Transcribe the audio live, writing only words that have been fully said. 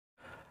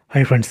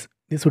Hi friends,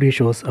 this video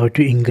shows how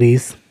to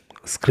increase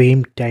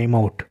screen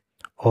timeout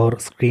or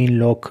screen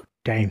lock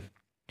time.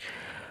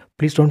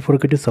 Please don't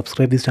forget to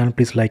subscribe this channel.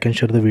 Please like and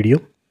share the video.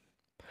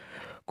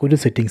 Go to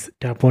settings,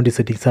 tap on the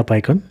settings app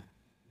icon.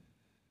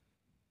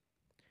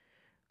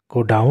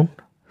 Go down,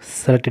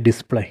 select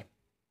display.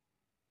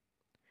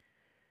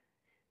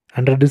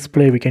 Under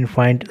display we can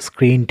find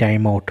screen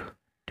timeout.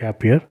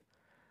 Tap here.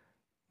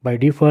 By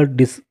default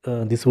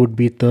this would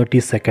be 30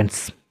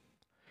 seconds.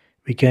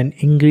 We can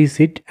increase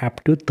it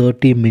up to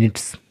 30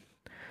 minutes.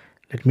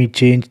 Let me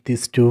change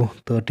this to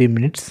 30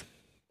 minutes.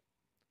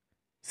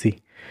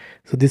 See,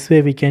 so this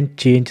way we can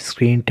change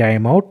screen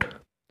timeout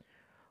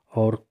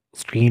or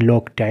screen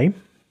lock time.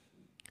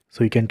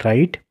 So you can try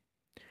it.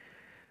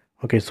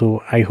 Okay,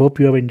 so I hope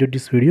you have enjoyed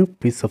this video.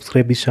 Please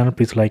subscribe this channel.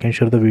 Please like and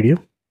share the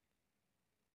video.